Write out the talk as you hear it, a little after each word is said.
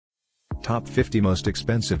Top 50 Most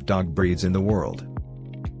Expensive Dog Breeds in the World.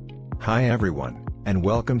 Hi everyone, and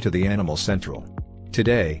welcome to the Animal Central.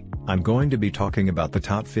 Today, I'm going to be talking about the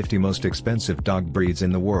top 50 most expensive dog breeds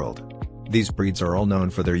in the world. These breeds are all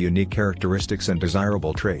known for their unique characteristics and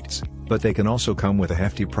desirable traits, but they can also come with a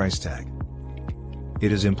hefty price tag.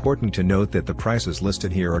 It is important to note that the prices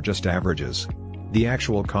listed here are just averages. The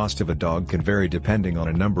actual cost of a dog can vary depending on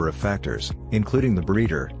a number of factors, including the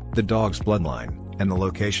breeder, the dog's bloodline, and the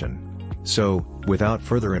location. So, without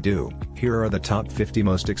further ado, here are the top 50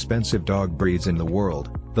 most expensive dog breeds in the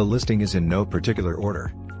world. The listing is in no particular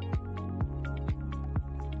order.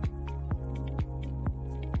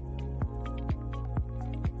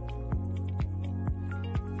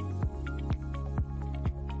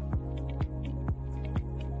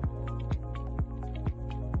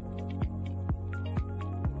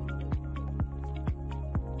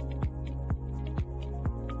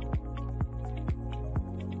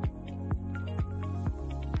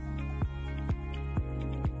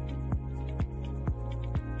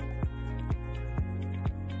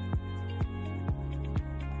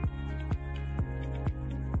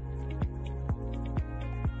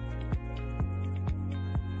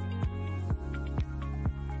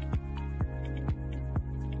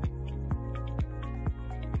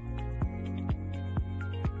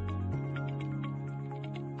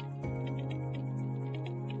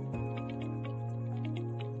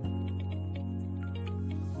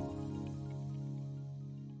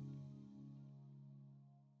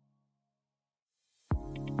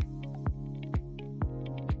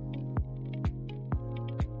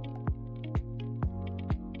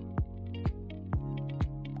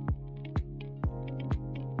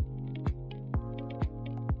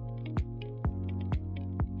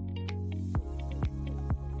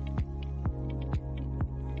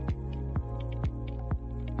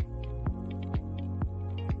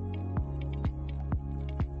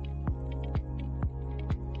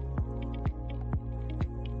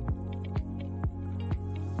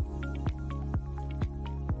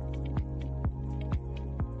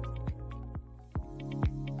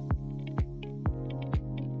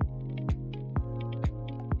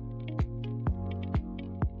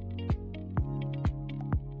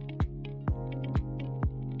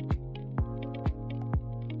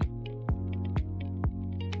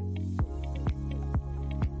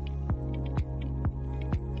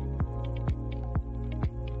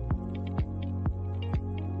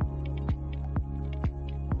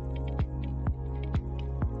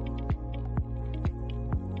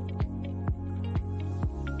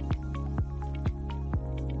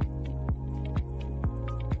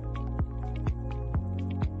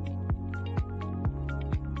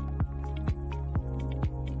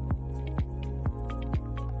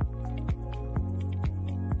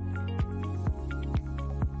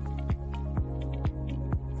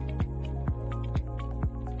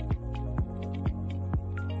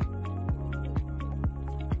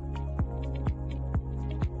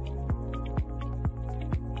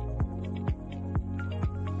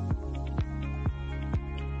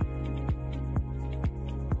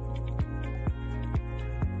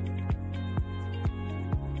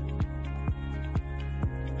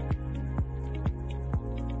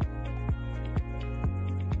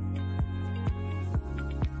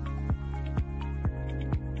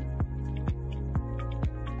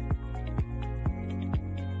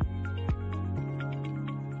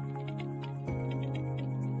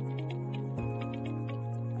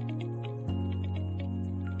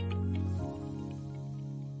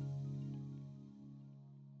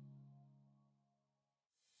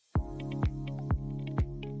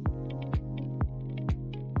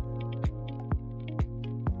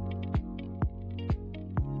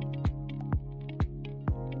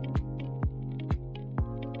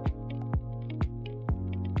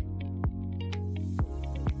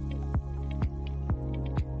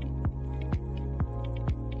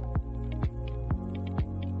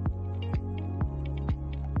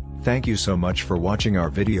 Thank you so much for watching our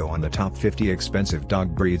video on the top 50 expensive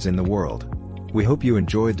dog breeds in the world. We hope you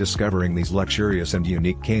enjoyed discovering these luxurious and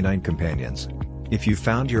unique canine companions. If you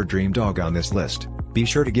found your dream dog on this list, be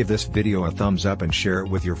sure to give this video a thumbs up and share it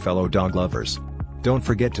with your fellow dog lovers. Don't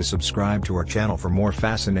forget to subscribe to our channel for more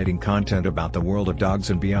fascinating content about the world of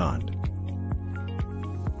dogs and beyond.